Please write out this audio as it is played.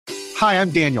Hi,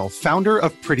 I'm Daniel, founder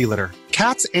of Pretty Litter.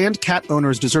 Cats and cat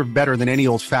owners deserve better than any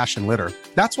old-fashioned litter.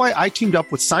 That's why I teamed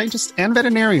up with scientists and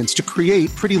veterinarians to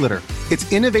create Pretty Litter.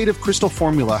 Its innovative crystal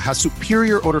formula has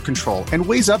superior odor control and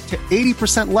weighs up to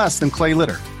 80% less than clay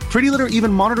litter. Pretty Litter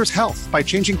even monitors health by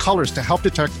changing colors to help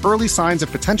detect early signs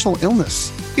of potential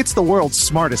illness. It's the world's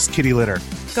smartest kitty litter.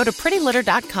 Go to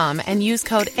prettylitter.com and use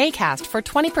code ACAST for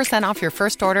 20% off your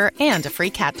first order and a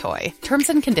free cat toy. Terms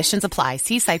and conditions apply.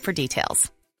 See site for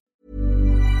details.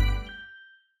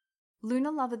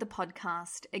 Lunar Lover the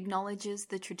podcast acknowledges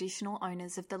the traditional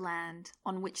owners of the land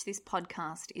on which this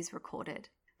podcast is recorded,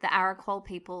 the Arakwal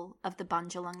people of the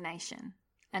Bundjalung Nation,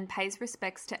 and pays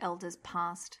respects to elders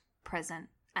past, present,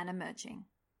 and emerging.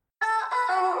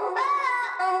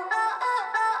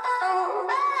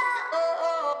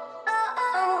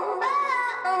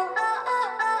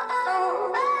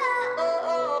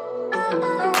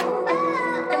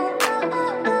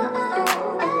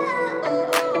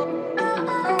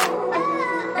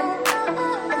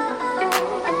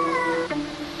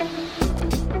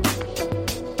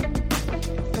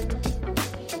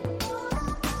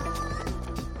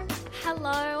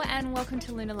 Welcome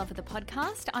to Lunar Lover the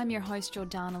podcast. I'm your host,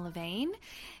 Jordana Levine.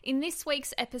 In this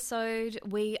week's episode,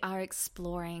 we are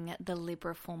exploring the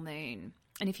Libra Full Moon.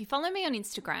 And if you follow me on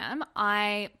Instagram,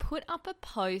 I put up a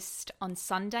post on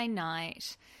Sunday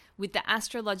night with the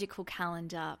astrological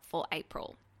calendar for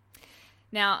April.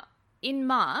 Now, in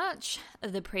March,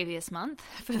 the previous month,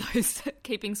 for those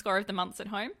keeping score of the months at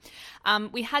home,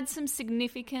 we had some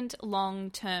significant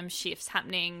long-term shifts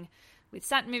happening with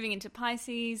Saturn moving into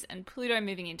Pisces and Pluto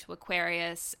moving into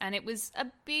Aquarius, and it was a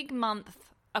big month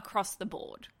across the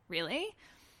board, really.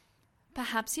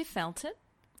 Perhaps you felt it.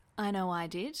 I know I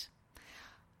did.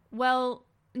 Well,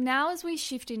 now as we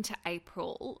shift into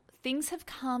April, things have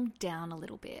calmed down a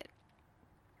little bit.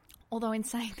 Although in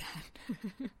saying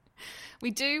that, we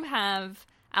do have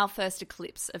our first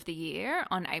eclipse of the year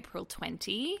on April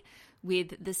 20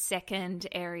 with the second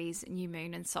Aries new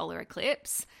moon and solar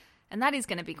eclipse. And that is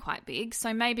going to be quite big,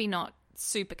 so maybe not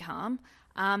super calm.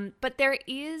 But there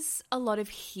is a lot of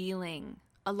healing,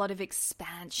 a lot of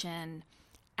expansion,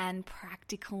 and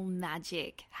practical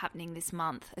magic happening this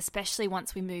month, especially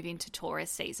once we move into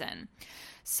Taurus season.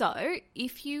 So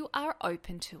if you are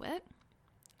open to it,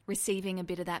 receiving a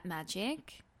bit of that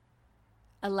magic,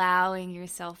 allowing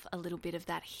yourself a little bit of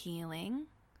that healing,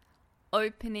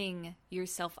 opening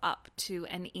yourself up to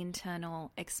an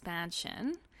internal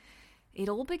expansion, it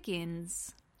all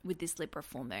begins with this Libra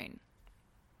full moon.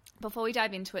 Before we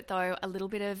dive into it, though, a little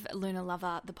bit of Lunar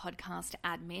Lover, the podcast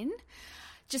admin.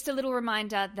 Just a little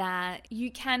reminder that you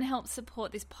can help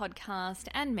support this podcast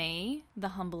and me, the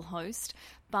humble host,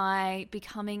 by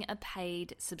becoming a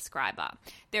paid subscriber.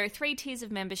 There are 3 tiers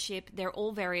of membership. They're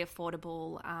all very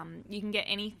affordable. You can get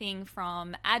anything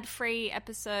from ad-free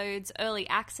episodes, early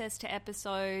access to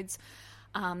episodes,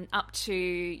 up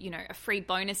to, a free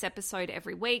bonus episode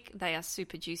every week. They are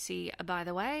super juicy, by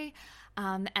the way.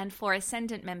 And for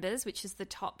Ascendant members, which is the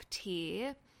top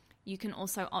tier, you can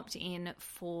also opt in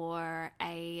for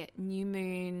a new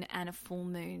moon and a full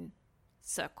moon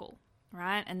circle,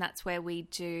 right? And that's where we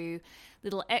do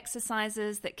little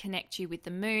exercises that connect you with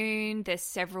the moon. There's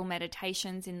several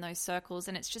meditations in those circles,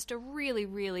 and it's just a really,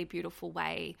 really beautiful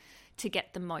way to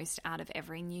get the most out of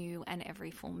every new and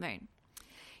every full moon.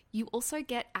 You also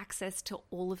get access to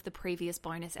all of the previous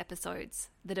bonus episodes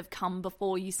that have come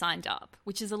before you signed up,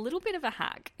 which is a little bit of a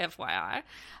hack, FYI.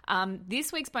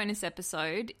 This week's bonus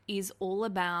episode is all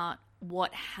about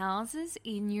what houses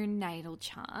in your natal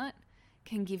chart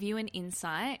can give you an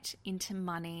insight into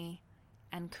money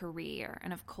and career.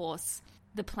 And of course,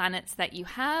 the planets that you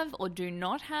have or do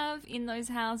not have in those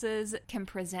houses can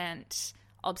present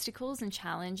obstacles and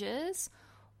challenges,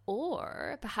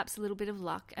 or perhaps a little bit of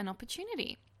luck and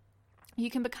opportunity. You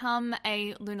can become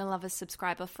a Lunar Lover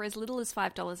subscriber for as little as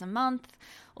 $5 a month.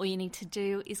 All you need to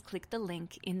do is click the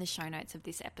link in the show notes of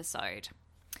this episode.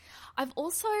 I've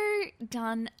also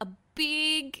done a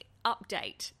big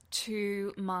update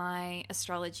to my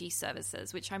astrology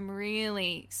services, which I'm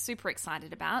really super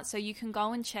excited about. So you can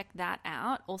go and check that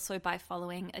out also by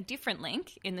following a different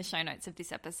link in the show notes of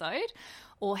this episode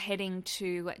or heading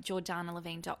to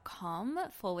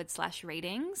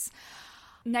jordanalevine.com/readings.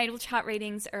 Natal chart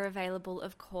readings are available,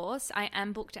 of course. I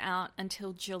am booked out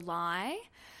until July,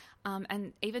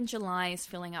 and even July is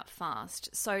filling up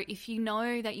fast. So if you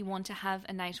know that you want to have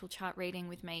a natal chart reading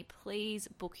with me, please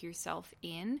book yourself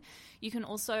in. You can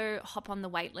also hop on the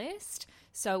wait list.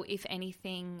 So if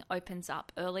anything opens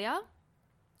up earlier,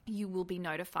 you will be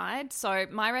notified. So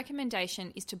my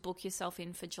recommendation is to book yourself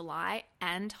in for July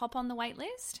and hop on the wait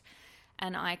list.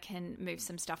 and I can move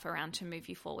some stuff around to move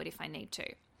you forward if I need to.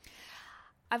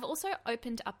 I've also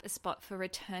opened up a spot for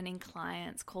returning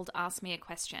clients called Ask Me a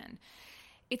Question.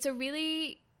 It's a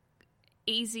really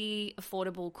easy,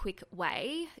 affordable, quick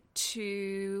way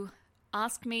to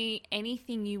ask me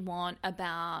anything you want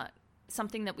about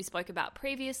something that we spoke about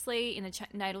previously in a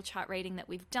natal chart reading that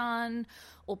we've done,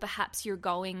 or perhaps you're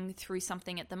going through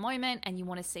something at the moment and you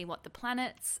want to see what the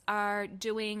planets are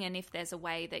doing and if there's a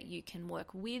way that you can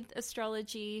work with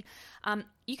astrology.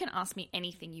 You can ask me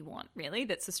anything you want, really,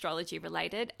 that's astrology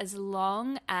related, as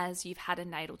long as you've had a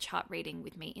natal chart reading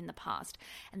with me in the past.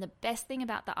 And the best thing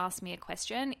about the Ask Me a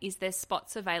Question is there's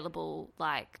spots available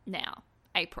like now,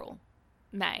 April,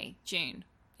 May, June,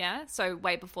 yeah? So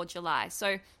way before July.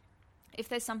 So if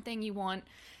there's something you want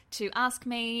to ask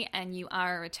me and you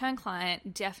are a return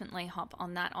client, definitely hop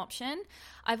on that option.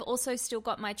 I've also still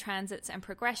got my transits and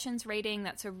progressions reading.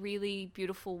 That's a really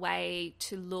beautiful way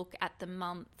to look at the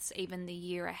months, even the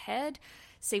year ahead,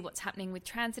 see what's happening with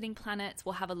transiting planets.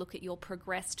 We'll have a look at your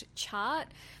progressed chart.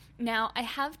 Now, I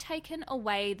have taken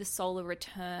away the solar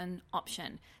return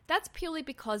option. That's purely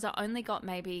because I only got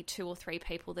maybe 2 or 3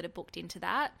 people that are booked into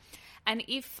that. And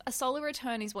if a solar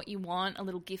return is what you want, a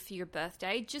little gift for your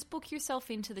birthday, just book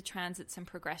yourself into the transits and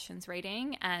progressions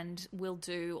reading and we'll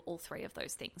do all 3 of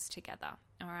those things together.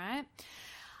 All right.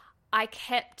 I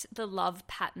kept the love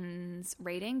patterns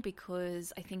reading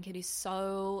because I think it is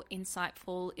so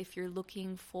insightful if you're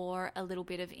looking for a little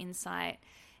bit of insight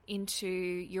into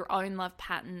your own love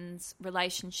patterns,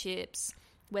 relationships,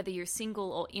 whether you're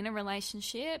single or in a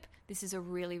relationship. This is a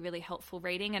really, really helpful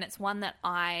reading, and it's one that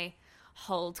I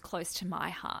hold close to my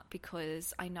heart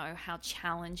because I know how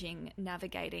challenging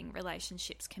navigating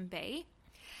relationships can be.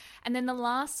 And then the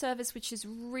last service, which is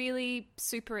really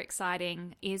super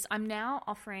exciting, is I'm now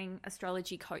offering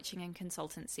astrology coaching and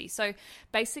consultancy. So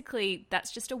basically,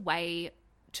 that's just a way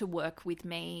to work with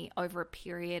me over a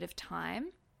period of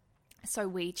time. So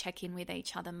we check in with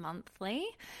each other monthly.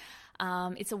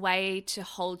 It's a way to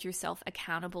hold yourself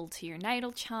accountable to your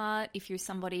natal chart. If you're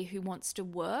somebody who wants to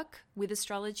work with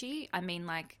astrology, I mean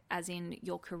like as in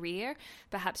your career,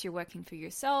 perhaps you're working for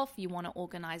yourself, you want to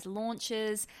organize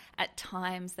launches at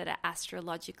times that are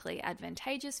astrologically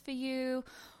advantageous for you,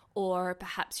 or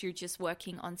perhaps you're just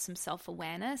working on some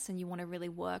self-awareness and you want to really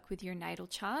work with your natal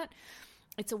chart.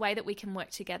 It's a way that we can work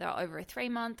together over a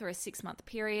 3-month or a 6-month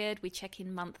period. We check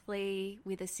in monthly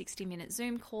with a 60-minute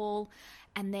Zoom call,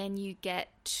 and then you get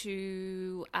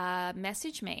to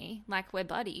message me like we're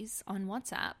buddies on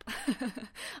WhatsApp,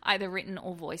 either written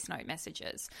or voice note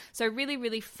messages. So really,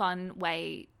 really fun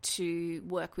way to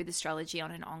work with astrology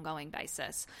on an ongoing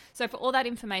basis. So for all that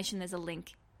information, there's a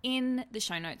link in the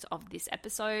show notes of this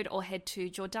episode, or head to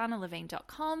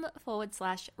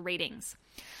jordanalevine.com/readings.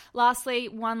 Lastly,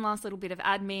 one last little bit of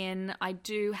admin. I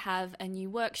do have a new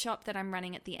workshop that I'm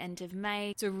running at the end of May.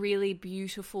 It's a really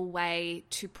beautiful way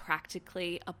to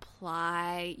practically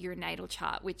apply your natal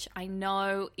chart, which I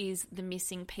know is the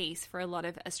missing piece for a lot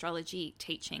of astrology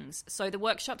teachings. So the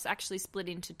workshop's actually split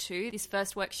into 2. This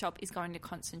first workshop is going to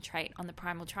concentrate on the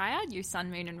primal triad, your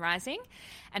sun, moon, and rising,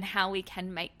 and how we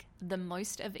can make the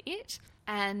most of it.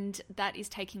 And that is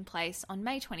taking place on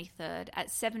May 23rd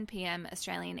at 7 p.m.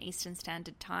 Australian Eastern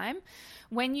Standard Time.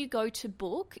 When you go to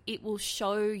book, it will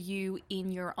show you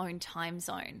in your own time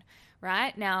zone,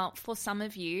 right? Now, for some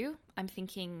of you, I'm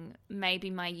thinking maybe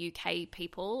my UK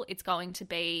people, it's going to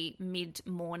be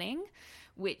mid-morning,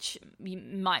 which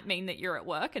might mean that you're at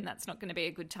work and that's not going to be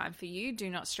a good time for you. Do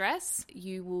not stress.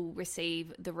 You will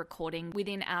receive the recording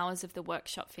within hours of the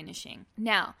workshop finishing.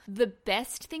 Now, the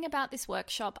best thing about this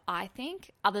workshop, I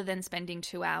think, other than spending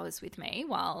 2 hours with me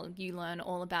while you learn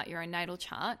all about your own natal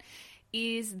chart,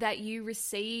 is that you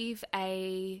receive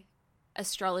a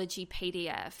astrology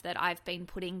PDF that I've been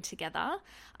putting together.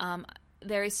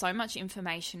 There is so much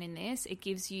information in this. It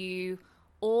gives you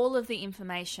all of the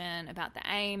information about the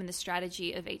aim and the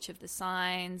strategy of each of the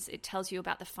signs. It tells you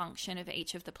about the function of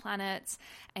each of the planets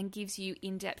and gives you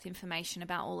in-depth information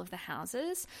about all of the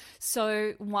houses.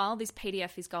 So while this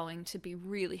PDF is going to be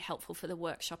really helpful for the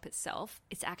workshop itself,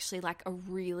 it's actually like a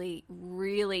really,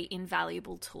 really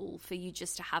invaluable tool for you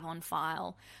just to have on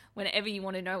file whenever you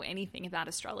want to know anything about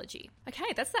astrology.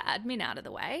 Okay, that's the admin out of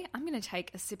the way. I'm going to take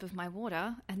a sip of my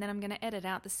water and then I'm going to edit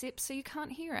out the sip so you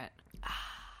can't hear it.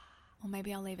 Or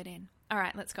maybe I'll leave it in. All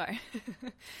right, let's go.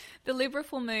 The Libra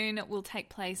Full Moon will take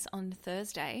place on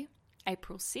Thursday,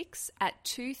 April 6 at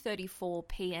 2:34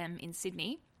 p.m. in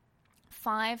Sydney,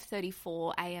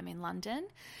 5:34 a.m. in London,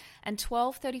 and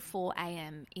 12:34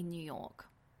 a.m. in New York.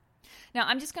 Now,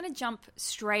 I'm just going to jump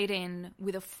straight in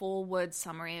with a 4-word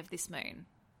summary of this moon,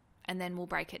 and then we'll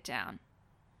break it down.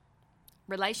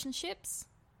 relationships,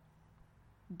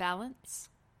 balance,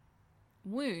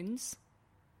 wounds,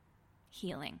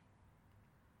 healing.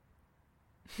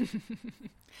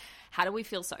 How do we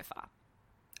feel so far?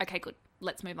 Okay, good.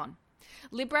 Let's move on.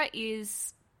 Libra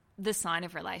is the sign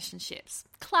of relationships,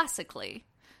 classically,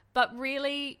 but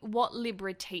really what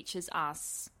Libra teaches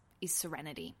us is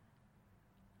serenity,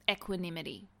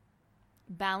 equanimity,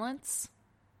 balance,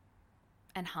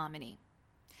 and harmony.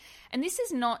 And this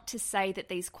is not to say that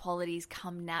these qualities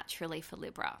come naturally for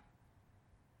Libra.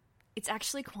 It's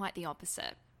actually quite the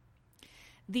opposite.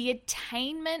 The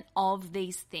attainment of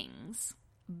these things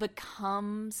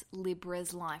becomes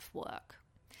Libra's life work.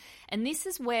 And this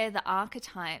is where the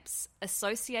archetypes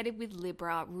associated with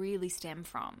Libra really stem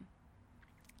from.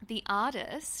 The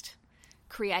artist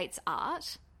creates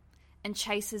art and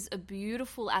chases a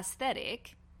beautiful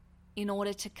aesthetic in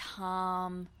order to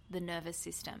calm the nervous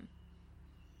system.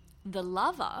 The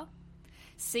lover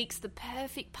seeks the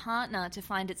perfect partner to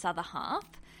find its other half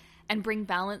and bring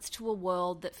balance to a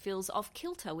world that feels off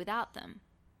kilter without them.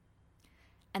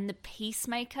 And the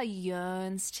peacemaker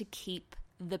yearns to keep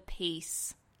the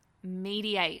peace,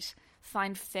 mediate,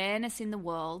 find fairness in the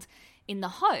world in the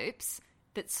hopes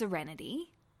that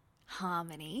serenity,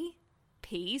 harmony,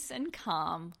 peace, and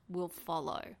calm will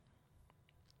follow.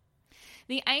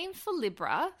 The aim for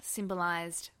Libra,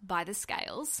 symbolized by the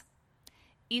scales,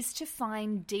 is to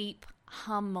find deep,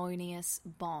 harmonious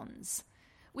bonds,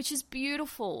 which is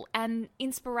beautiful and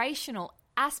inspirational,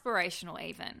 aspirational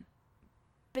even.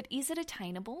 But is it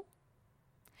attainable?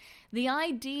 The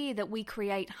idea that we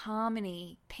create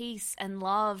harmony, peace, and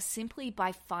love simply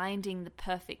by finding the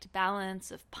perfect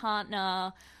balance of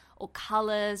partner or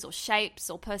colors or shapes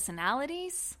or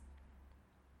personalities,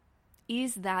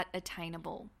 is that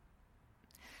attainable?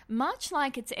 Much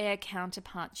like its air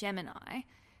counterpart Gemini,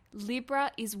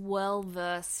 Libra is well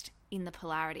versed in the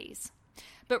polarities.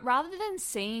 But rather than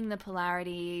seeing the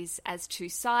polarities as two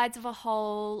sides of a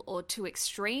whole or two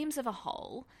extremes of a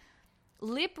whole,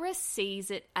 Libra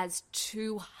sees it as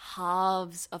two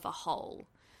halves of a whole,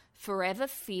 forever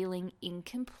feeling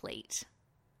incomplete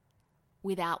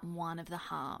without one of the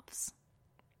halves.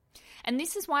 And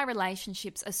this is why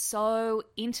relationships are so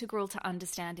integral to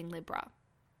understanding Libra.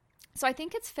 So I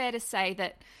think it's fair to say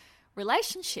that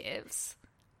relationships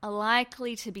are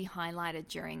likely to be highlighted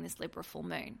during this Libra full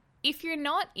moon. If you're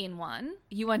not in one,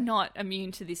 you are not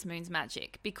immune to this moon's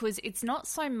magic, because it's not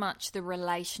so much the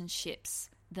relationships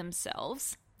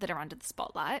themselves that are under the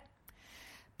spotlight,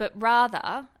 but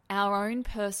rather our own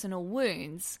personal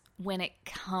wounds when it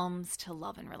comes to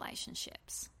love and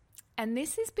relationships. And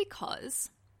this is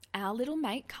because our little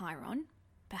mate Chiron,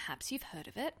 perhaps you've heard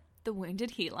of it, the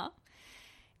wounded healer,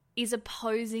 is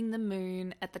opposing the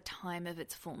moon at the time of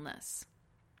its fullness.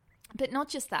 But not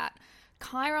just that,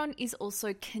 Chiron is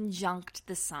also conjunct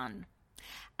the sun.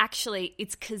 Actually,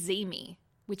 it's cazimi,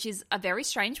 which is a very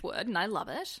strange word, and I love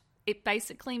it. It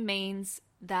basically means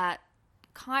that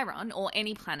Chiron, or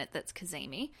any planet that's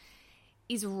cazimi,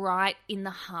 is right in the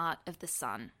heart of the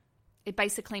sun. It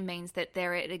basically means that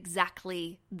they're at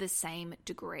exactly the same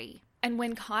degree. And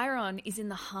when Chiron is in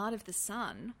the heart of the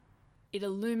sun, it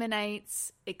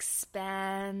illuminates,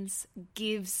 expands,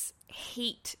 gives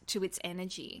heat to its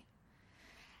energy.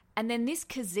 And then this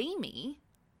cazimi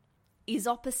is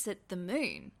opposite the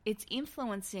moon. It's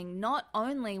influencing not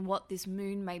only what this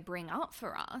moon may bring up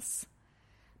for us,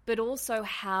 but also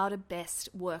how to best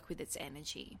work with its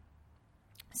energy.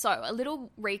 So a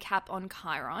little recap on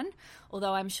Chiron,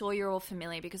 although I'm sure you're all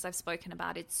familiar because I've spoken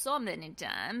about it so many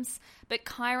times, but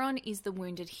Chiron is the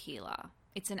wounded healer.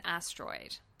 It's an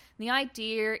asteroid. The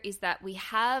idea is that we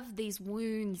have these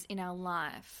wounds in our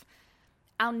life.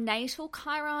 Our natal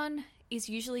Chiron is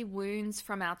usually wounds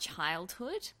from our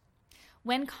childhood.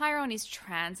 When Chiron is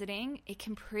transiting, it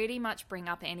can pretty much bring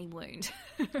up any wound,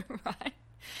 right?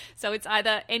 So it's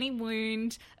either any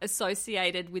wound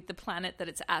associated with the planet that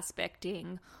it's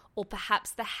aspecting, or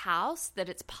perhaps the house that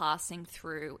it's passing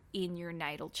through in your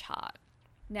natal chart.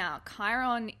 Now,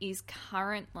 Chiron is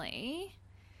currently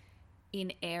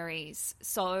in Aries.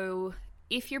 So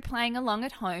if you're playing along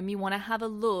at home, you want to have a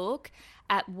look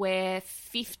at where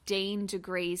 15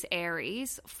 degrees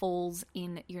Aries falls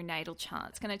in your natal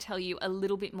chart. It's going to tell you a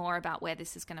little bit more about where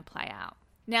this is going to play out.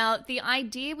 Now, the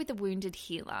idea with the wounded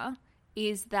healer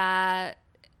is that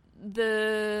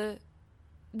the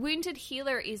wounded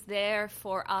healer is there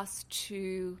for us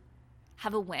to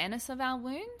have awareness of our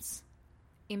wounds,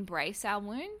 embrace our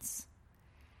wounds,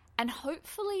 and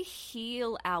hopefully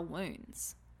heal our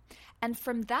wounds. And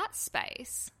from that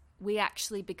space, we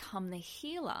actually become the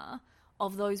healer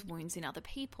of those wounds in other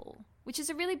people, which is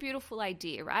a really beautiful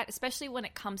idea, right? Especially when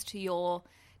it comes to your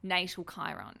natal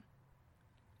Chiron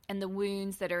and the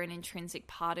wounds that are an intrinsic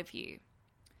part of you.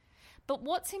 But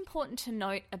what's important to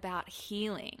note about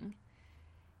healing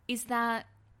is that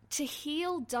to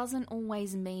heal doesn't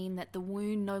always mean that the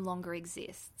wound no longer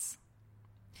exists.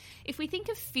 If we think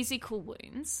of physical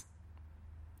wounds,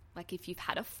 like if you've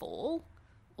had a fall,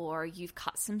 or you've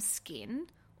cut some skin,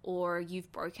 or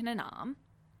you've broken an arm,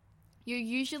 you're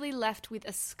usually left with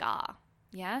a scar,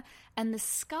 yeah? And the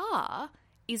scar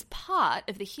is part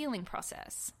of the healing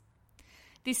process.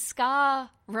 This scar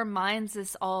reminds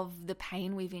us of the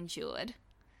pain we've endured,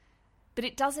 but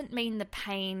it doesn't mean the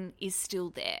pain is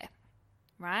still there,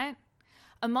 right?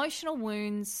 Emotional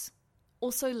wounds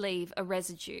also leave a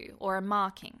residue or a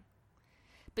marking.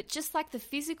 But just like the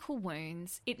physical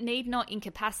wounds, it need not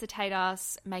incapacitate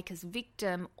us, make us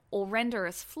victim, or render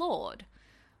us flawed.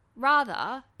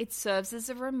 Rather, it serves as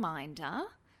a reminder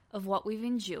of what we've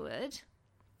endured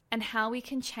and how we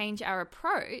can change our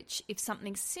approach if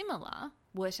something similar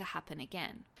were to happen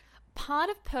again. Part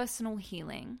of personal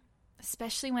healing,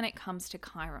 especially when it comes to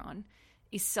Chiron,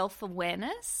 is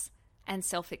self-awareness and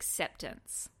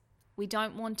self-acceptance. We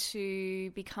don't want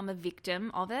to become a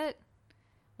victim of it.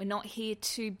 We're not here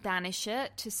to banish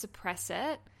it, to suppress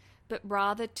it, but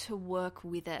rather to work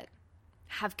with it,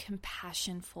 have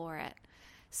compassion for it,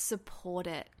 support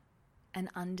it, and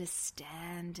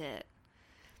understand it.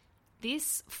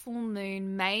 This full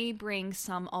moon may bring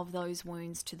some of those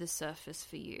wounds to the surface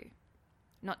for you,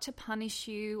 not to punish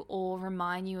you or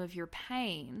remind you of your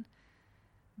pain,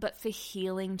 but for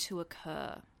healing to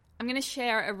occur. I'm going to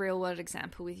share a real-world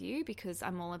example with you because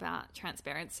I'm all about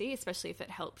transparency, especially if it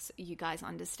helps you guys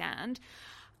understand.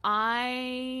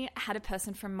 I had a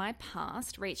person from my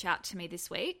past reach out to me this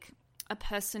week, a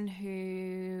person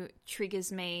who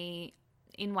triggers me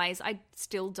in ways I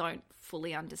still don't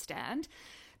fully understand.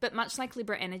 But much like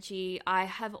Libra energy, I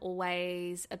have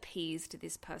always appeased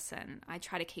this person. I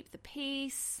try to keep the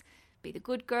peace, be the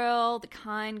good girl, the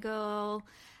kind girl.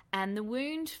 And the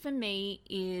wound for me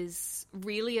is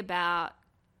really about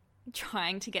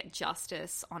trying to get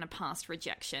justice on a past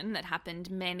rejection that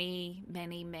happened many,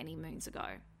 many, many moons ago.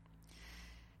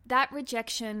 That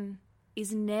rejection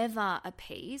is never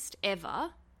appeased,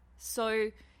 ever.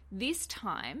 So this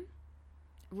time,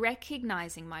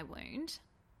 recognizing my wound,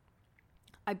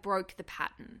 I broke the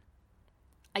pattern.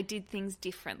 I did things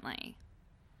differently.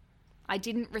 I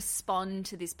didn't respond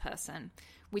to this person,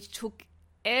 which took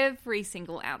every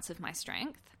single ounce of my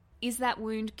strength. Is that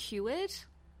wound cured?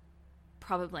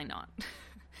 Probably not.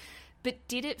 But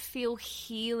did it feel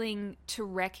healing to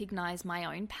recognize my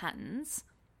own patterns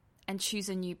and choose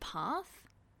a new path?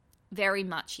 Very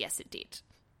much, yes, it did.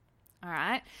 All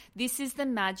right. This is the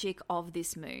magic of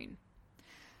this moon.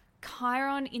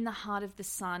 Chiron in the heart of the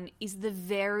sun is the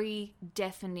very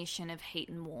definition of heat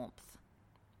and warmth.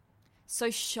 So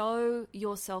show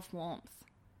yourself warmth.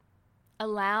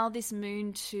 Allow this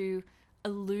moon to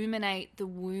illuminate the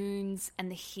wounds and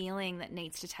the healing that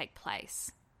needs to take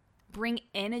place. Bring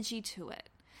energy to it.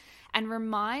 And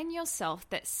remind yourself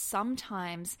that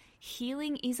sometimes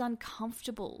healing is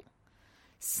uncomfortable.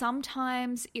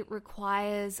 Sometimes it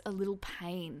requires a little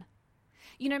pain.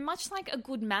 You know, much like a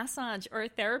good massage or a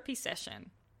therapy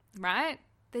session, right?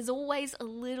 There's always a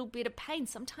little bit of pain.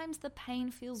 Sometimes the pain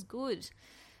feels good,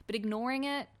 but ignoring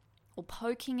it or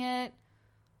poking it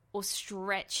or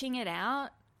stretching it out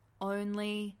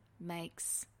only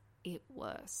makes it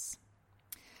worse.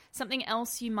 Something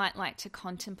else you might like to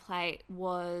contemplate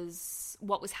was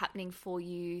what was happening for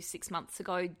you 6 months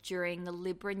ago during the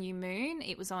Libra new moon.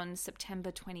 It was on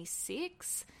September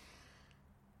 26.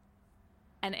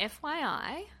 And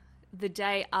FYI, the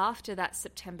day after that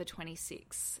September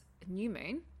 26 new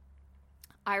moon,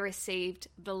 I received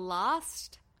the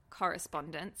last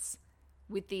correspondence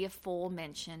with the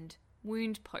aforementioned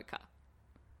wound poker.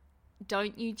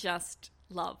 Don't you just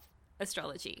love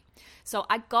astrology? So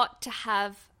I got to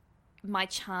have my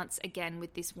chance again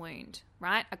with this wound,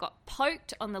 right? I got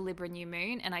poked on the Libra new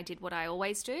moon and I did what I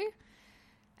always do.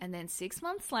 And then 6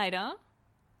 months later,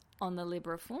 on the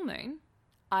Libra full moon,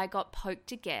 I got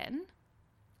poked again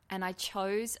and I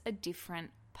chose a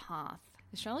different path.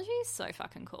 Astrology is so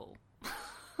fucking cool.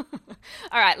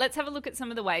 All right, let's have a look at some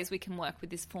of the ways we can work with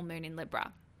this full moon in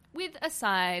Libra with a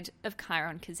side of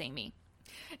Chiron Kazemi.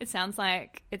 It sounds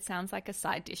like a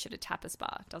side dish at a tapas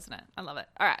bar, doesn't it? I love it.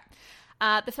 All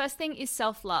right. The first thing is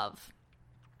self-love.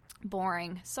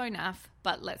 Boring, so naff,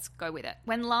 but let's go with it.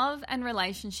 When love and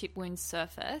relationship wounds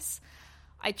surface,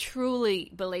 I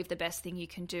truly believe the best thing you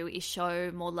can do is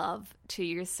show more love to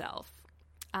yourself.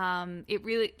 It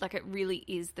really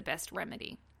is the best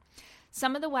remedy.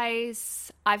 Some of the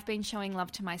ways I've been showing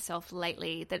love to myself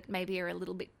lately that maybe are a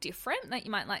little bit different that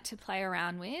you might like to play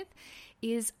around with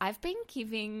is I've been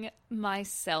giving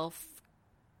myself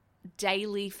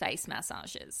daily face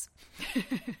massages,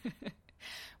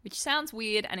 which sounds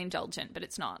weird and indulgent, but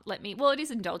it's not. Well, it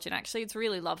is indulgent actually. It's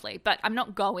really lovely, but I'm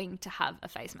not going to have a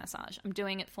face massage. I'm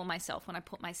doing it for myself when I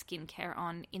put my skincare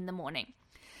on in the morning.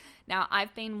 Now,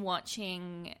 I've been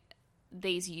watching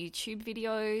these YouTube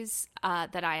videos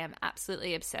that I am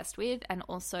absolutely obsessed with, and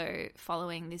also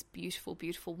following this beautiful,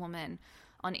 beautiful woman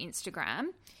on Instagram.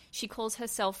 She calls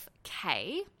herself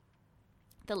K,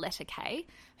 the letter K.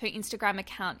 Her Instagram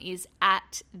account is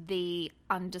 @the_moments.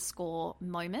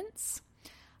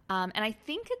 And I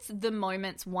think it's the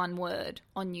moments, one word,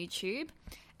 on YouTube.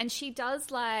 And she does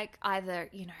either,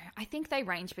 I think they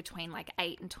range between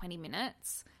 8 and 20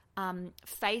 minutes.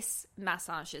 Face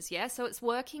massages, yeah? So it's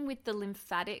working with the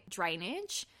lymphatic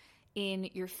drainage in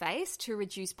your face to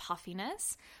reduce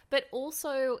puffiness, but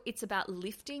also it's about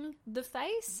lifting the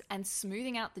face and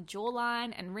smoothing out the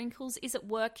jawline and wrinkles. Is it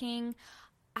working?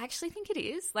 I actually think it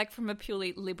is. From a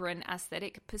purely Libran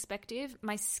aesthetic perspective,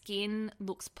 my skin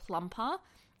looks plumper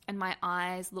and my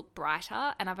eyes look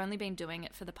brighter, and I've only been doing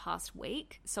it for the past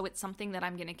week. So it's something that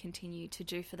I'm going to continue to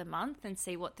do for the month and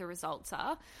see what the results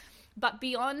are. But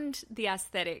beyond the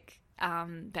aesthetic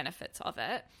benefits of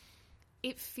it,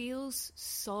 it feels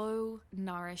so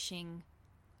nourishing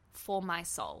for my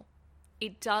soul.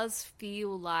 It does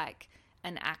feel like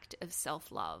an act of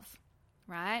self-love,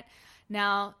 right?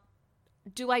 Now,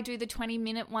 do I do the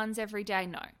 20-minute ones every day?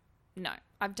 No.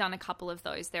 I've done a couple of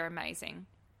those. They're amazing.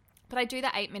 But I do the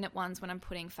 8-minute ones when I'm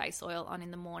putting face oil on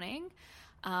in the morning.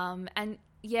 And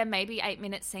yeah, maybe 8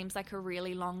 minutes seems like a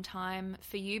really long time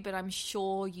for you, but I'm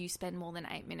sure you spend more than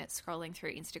 8 minutes scrolling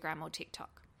through Instagram or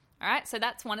TikTok. All right, so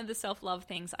that's one of the self-love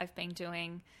things I've been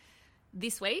doing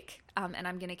this week, and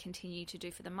I'm going to continue to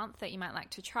do for the month that you might like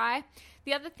to try.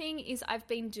 The other thing is I've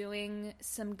been doing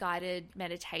some guided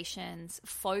meditations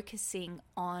focusing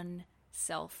on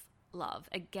self-love.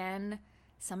 Again,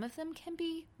 some of them can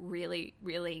be really,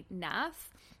 really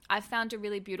naff. I've found a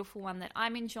really beautiful one that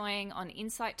I'm enjoying on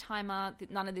Insight Timer.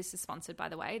 None of this is sponsored, by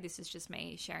the way. This is just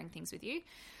me sharing things with you.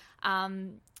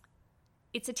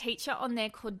 It's a teacher on there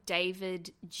called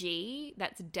David G.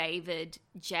 That's David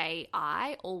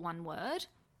J.I., all one word.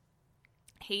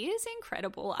 He is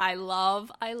incredible. I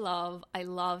love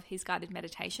his guided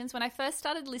meditations. When I first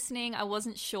started listening, I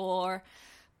wasn't sure,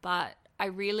 but I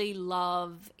really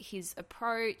love his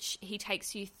approach. He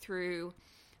takes you through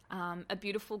a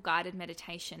beautiful guided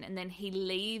meditation, and then he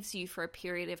leaves you for a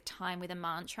period of time with a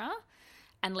mantra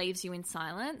and leaves you in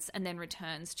silence and then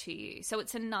returns to you. So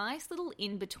it's a nice little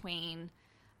in-between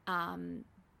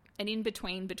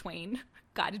between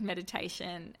guided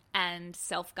meditation and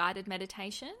self-guided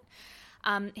meditation.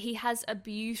 He has a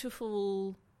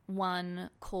beautiful one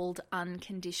called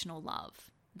Unconditional Love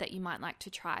that you might like to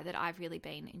try that I've really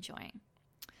been enjoying.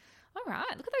 All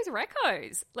right, look at those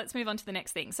recos. Let's move on to the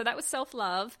next thing. So that was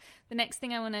self-love. The next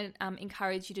thing I want to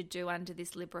encourage you to do under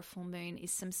this Libra full moon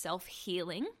is some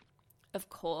self-healing. Of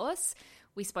course,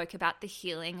 we spoke about the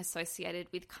healing associated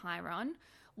with Chiron.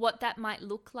 What that might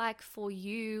look like for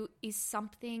you is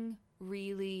something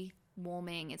really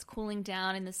warming. It's cooling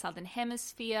down in the southern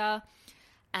hemisphere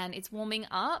and it's warming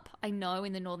up, I know,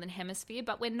 in the northern hemisphere,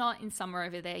 but we're not in summer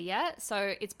over there yet,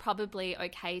 so it's probably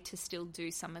okay to still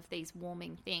do some of these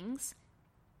warming things.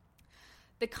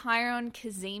 The Chiron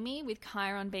Cazimi, with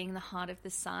Chiron being the heart of the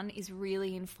sun, is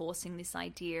really enforcing this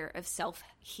idea of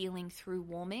self-healing through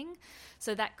warming.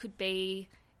 So that could be,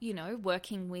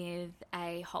 working with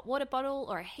a hot water bottle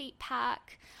or a heat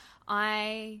pack.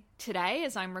 Today,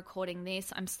 as I'm recording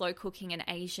this, I'm slow cooking an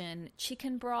Asian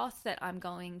chicken broth that I'm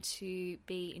going to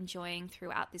be enjoying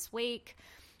throughout this week.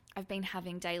 I've been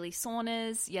having daily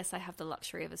saunas. Yes, I have the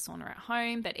luxury of a sauna at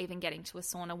home, but even getting to a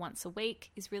sauna once a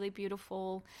week is really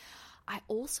beautiful. I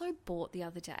also bought the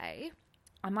other day,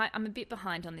 I'm a bit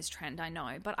behind on this trend, I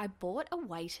know, but I bought a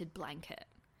weighted blanket.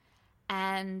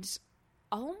 And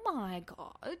oh my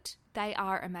God, they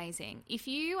are amazing. If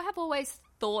you have always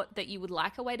thought that you would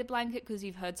like a weighted blanket because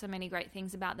you've heard so many great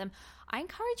things about them, I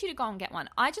encourage you to go and get one.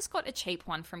 I just got a cheap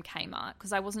one from Kmart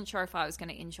because I wasn't sure if I was going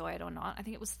to enjoy it or not. I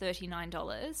think it was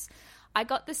 $39. I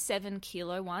got the 7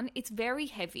 kilo one. It's very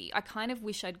heavy. I kind of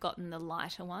wish I'd gotten the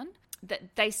lighter one.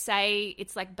 That they say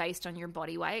it's based on your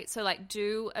body weight. So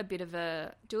do a bit of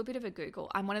a Google.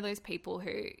 I'm one of those people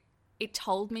who it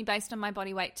told me based on my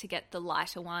body weight to get the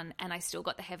lighter one, and I still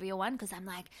got the heavier one because I'm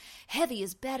heavy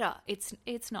is better.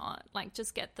 It's not.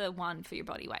 Just get the one for your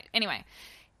body weight. Anyway,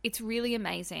 It's really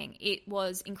amazing. It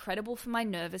was incredible for my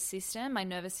nervous system. My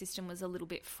nervous system was a little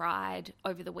bit fried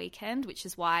over the weekend, which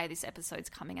is why this episode's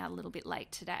coming out a little bit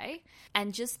late today.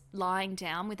 And just lying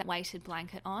down with that weighted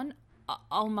blanket on,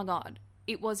 oh my God,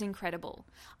 it was incredible.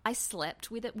 I slept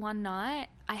with it one night.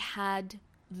 I had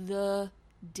the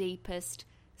deepest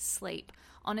sleep.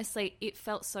 Honestly, it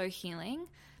felt so healing.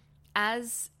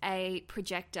 As a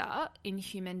projector in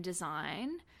human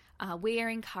design, we are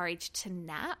encouraged to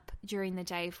nap during the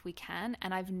day if we can,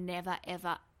 and I've never,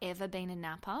 ever, ever been a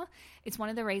napper. It's one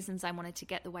of the reasons I wanted to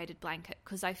get the weighted blanket,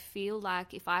 because I feel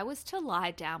like if I was to lie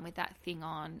down with that thing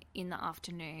on in the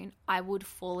afternoon, I would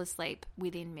fall asleep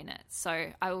within minutes.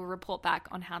 So I will report back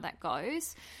on how that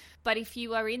goes. But if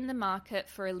you are in the market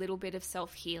for a little bit of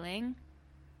self-healing,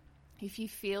 if you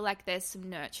feel like there's some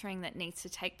nurturing that needs to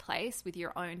take place with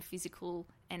your own physical,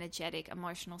 energetic,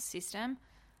 emotional system,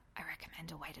 I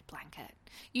recommend a weighted blanket.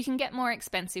 You can get more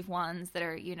expensive ones that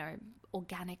are,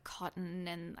 organic cotton,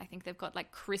 and I think they've got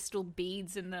like crystal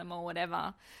beads in them or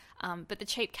whatever. But the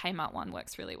cheap Kmart one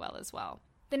works really well as well.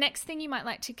 The next thing you might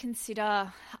like to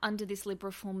consider under this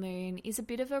Libra full moon is a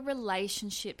bit of a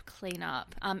relationship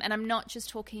cleanup. And I'm not just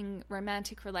talking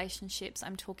romantic relationships.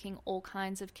 I'm talking all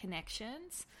kinds of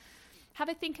connections. Have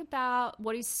a think about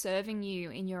what is serving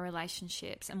you in your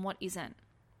relationships and what isn't.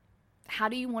 How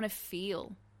do you want to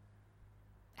feel?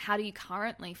 How do you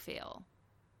currently feel?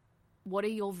 What are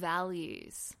your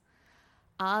values?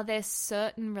 Are there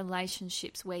certain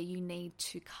relationships where you need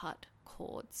to cut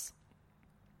cords?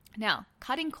 Now,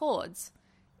 cutting cords,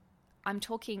 I'm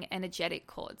talking energetic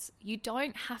cords. You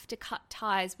don't have to cut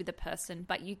ties with a person,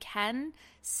 but you can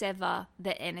sever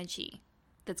the energy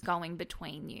that's going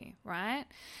between you, right?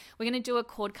 We're going to do a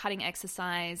cord cutting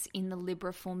exercise in the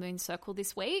Libra Full Moon Circle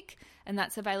this week, and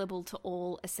that's available to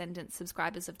all Ascendant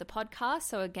subscribers of the podcast.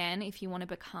 So again, if you want to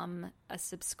become a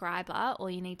subscriber, all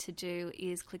you need to do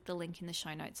is click the link in the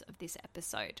show notes of this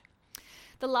episode.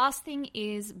 The last thing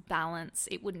is balance.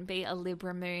 It wouldn't be a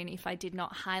Libra moon if I did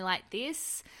not highlight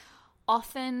this.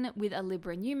 Often with a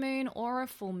Libra new moon or a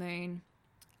full moon,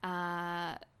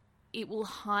 it will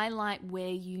highlight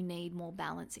where you need more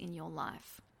balance in your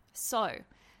life. So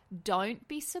don't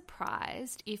be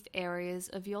surprised if areas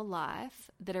of your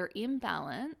life that are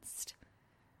imbalanced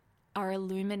are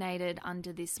illuminated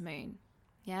under this moon.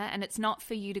 Yeah, and it's not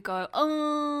for you to go,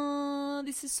 oh,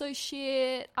 this is so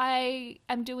shit. I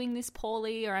am doing this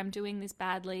poorly or I'm doing this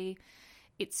badly.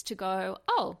 It's to go,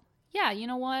 oh, yeah, you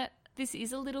know what? This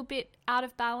is a little bit out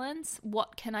of balance.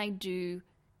 What can I do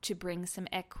to bring some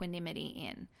equanimity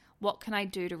in? What can I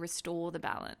do to restore the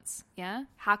balance? Yeah?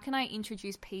 How can I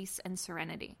introduce peace and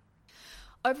serenity?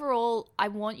 Overall, I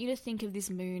want you to think of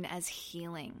this moon as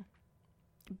healing.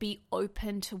 Be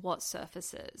open to what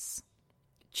surfaces.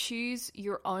 Choose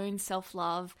your own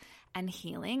self-love and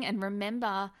healing, and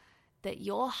remember that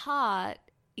your heart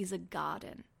is a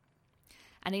garden.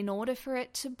 And in order for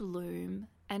it to bloom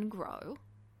and grow,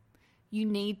 you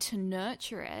need to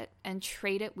nurture it and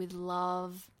treat it with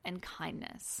love and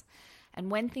kindness.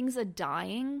 And when things are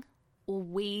dying or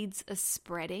weeds are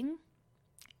spreading,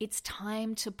 it's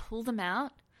time to pull them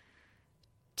out,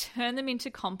 turn them into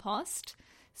compost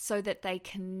so that they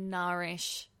can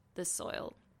nourish the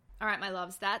soil. All right, my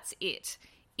loves, that's it.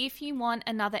 If you want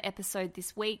another episode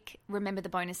this week, remember the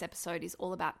bonus episode is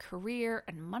all about career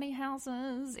and money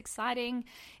houses. Exciting.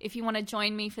 If you want to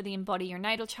join me for the Embody Your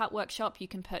Natal Chart workshop, you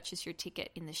can purchase your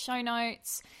ticket in the show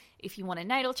notes. If you want a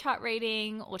natal chart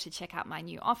reading or to check out my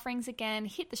new offerings again,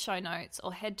 hit the show notes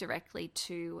or head directly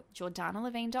to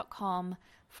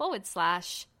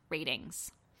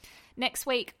jordanalevine.com/readings. Next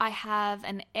week, I have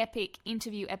an epic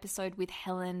interview episode with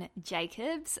Helen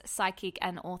Jacobs, psychic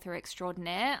and author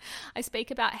extraordinaire. I speak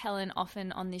about Helen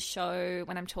often on this show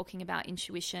when I'm talking about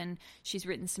intuition. She's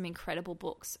written some incredible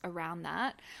books around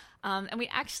that. And we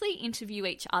actually interview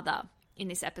each other in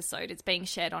this episode. It's being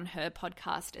shared on her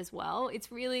podcast as well.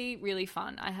 It's really, really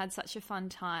fun. I had such a fun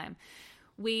time.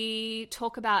 We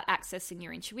talk about accessing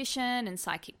your intuition and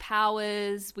psychic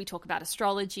powers. We talk about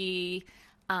astrology.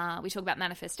 We talk about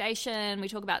manifestation. We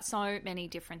talk about so many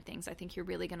different things. I think you're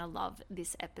really going to love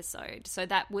this episode. So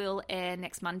that will air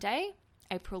next Monday,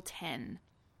 April 10.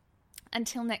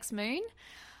 Until next moon,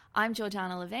 I'm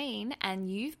Jordana Levine,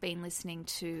 and you've been listening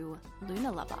to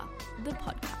Lunar Lover, the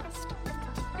podcast.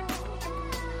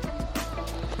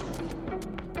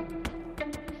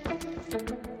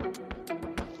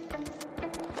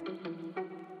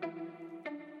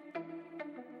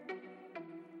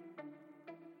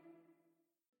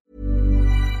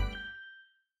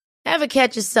 Ever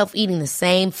catch yourself eating the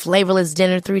same flavorless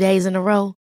dinner 3 days in a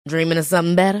row? Dreaming of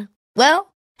something better?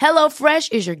 Well,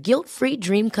 HelloFresh is your guilt-free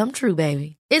dream come true,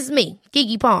 baby. It's me,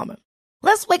 Keke Palmer.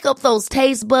 Let's wake up those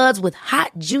taste buds with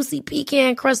hot, juicy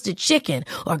pecan-crusted chicken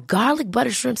or garlic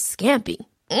butter shrimp scampi.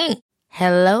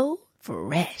 Hello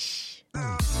Fresh.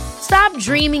 Stop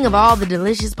dreaming of all the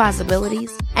delicious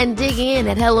possibilities and dig in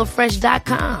at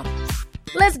HelloFresh.com.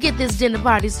 Let's get this dinner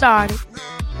party started.